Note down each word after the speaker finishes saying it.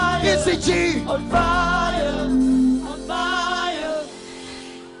ECG. On fire. On fire.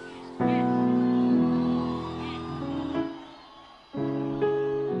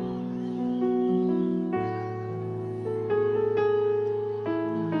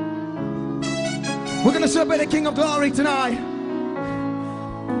 We're gonna celebrate the King of Glory tonight.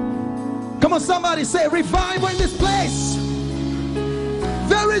 Come on, somebody say revival in this place.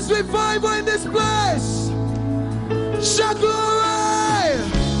 There is revival in this place. Shout glory.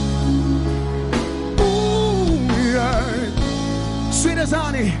 Ooh, yeah. Sweet as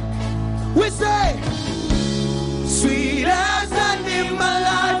honey. We say, sweet as honey, my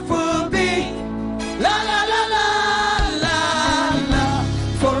life will be. La la la la la la.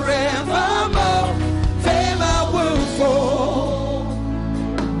 Forevermore, favor will fall.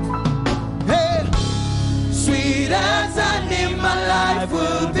 Hey, sweet as honey, my life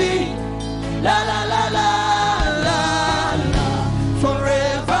will be. La la la la la la.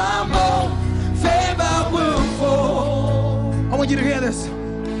 Forevermore, favor will fall. I want you to hear this.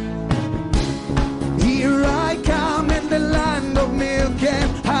 Here I come in the land of milk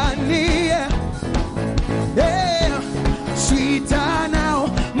and honey. Yeah, sweeter now,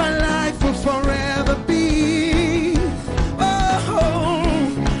 my life will forever be.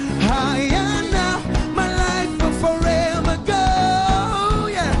 Oh, higher now, my life will forever go.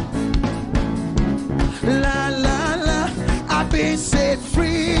 Yeah, la la la, I've been set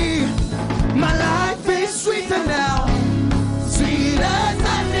free. My life is sweeter now. Sweet as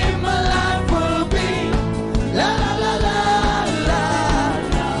honey, my life will be. La la la la la la.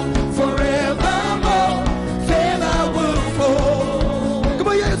 Forevermore, favor will fall. Come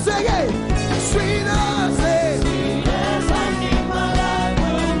on, you sing it. Sweet as honey, my life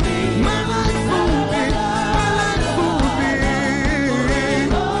will be. My life will be. My life will be.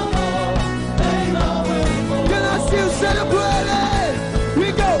 Can I still celebrate it? We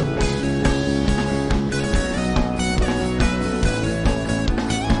go.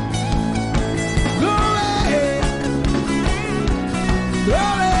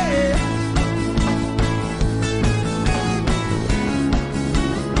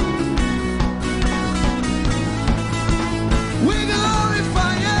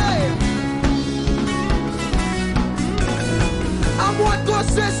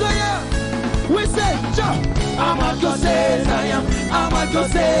 Says I am. We say, jump. I'm what God says I am. I'm what God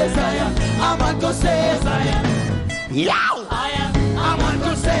says I am. I'm what God says I am. Yow! I am. I'm what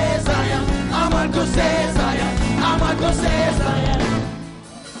God says I am. I'm what God says I am. I'm what God says I am.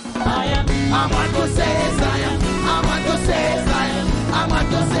 I am. I'm what God says I am. I'm what God says I am. I'm what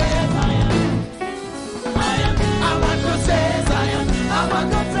God says I am. I am. I'm what God says I am. I'm what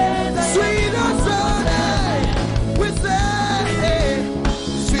God says I am. Sweet and sunny. We say.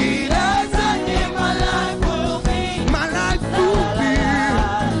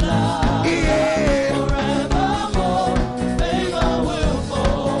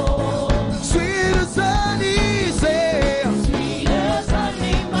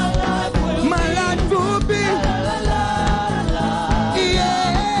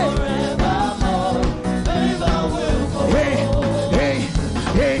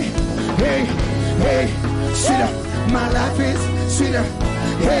 My life is sweeter.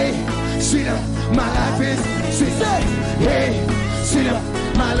 Hey, sweeter. My life is sweeter. Hey, sweeter.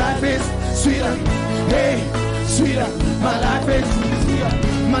 My life is sweeter. Hey, sweeter. My life is sweeter.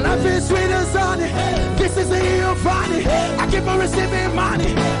 My life is sweeter as honey. This is the year of honey. I keep on receiving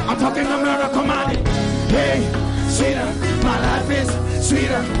money. I'm talking a miracle money. Hey, sweeter. My life is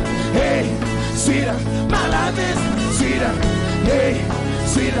sweeter. Hey, sweeter. My life is sweeter. Hey,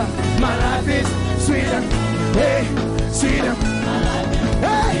 sweeter. My life is sweeter. Hey, sweeter.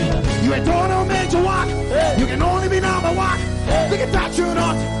 Hey, you ain't total major one. You can only be number one. They can touch you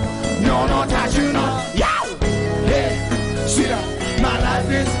not. No, no, touch you not. Yeah. Hey, sweeter. My life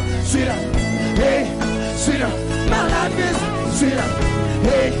is sweeter. Hey, sweeter. My life is sweeter.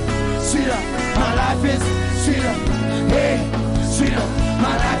 Hey, sweeter. My life is sweeter. Hey, sweeter.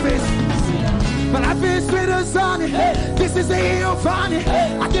 My life is sweeter. My life is sweeter as honey. This is the year of honey.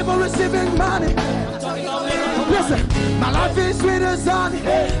 I keep on receiving money. Listen, my life is sweet as honey.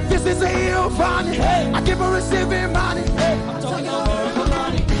 This is a year of honey. I keep on receiving money.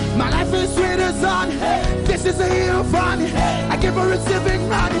 My life is sweet as honey. This is a year of honey. I keep on receiving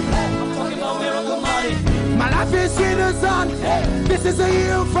money. My life is sweet as honey. This is a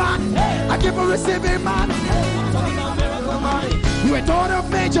year of honey. I keep on receiving money. You ain't thought of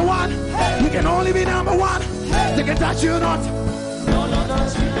major one. You can only be number one. They can touch you not.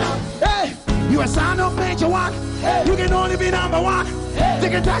 Hey, you a son of major one. You can only be number one. They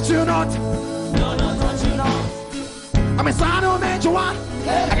can touch you not. I'm a son of major one.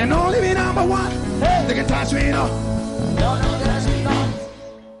 I can only be number one. They can touch me, no.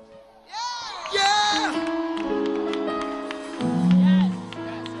 Yeah.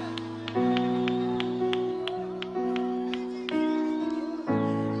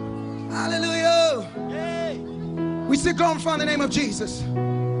 Hallelujah. We still glorify the name of Jesus.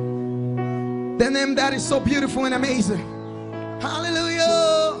 The name that is so beautiful and amazing.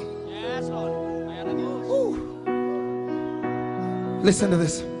 Hallelujah. Yes, Lord. Woo. Listen to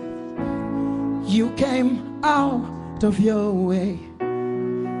this. You came out of your way.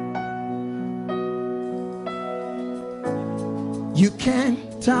 You came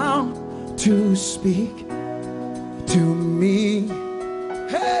down to speak to me.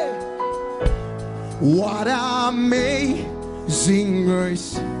 Hey, what amazing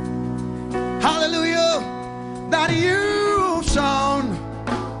grace. Hallelujah, that you've shown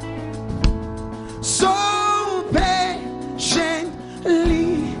so patiently.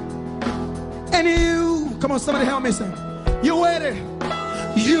 And you, come on, somebody help me sing. You waited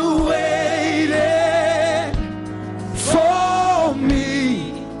for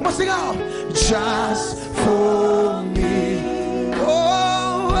me. Come on, sing out. Just for me.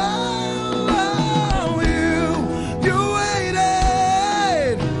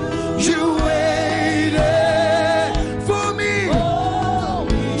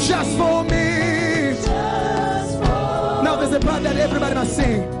 The part that everybody must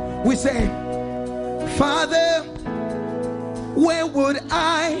sing. We say, Father, where would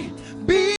I be?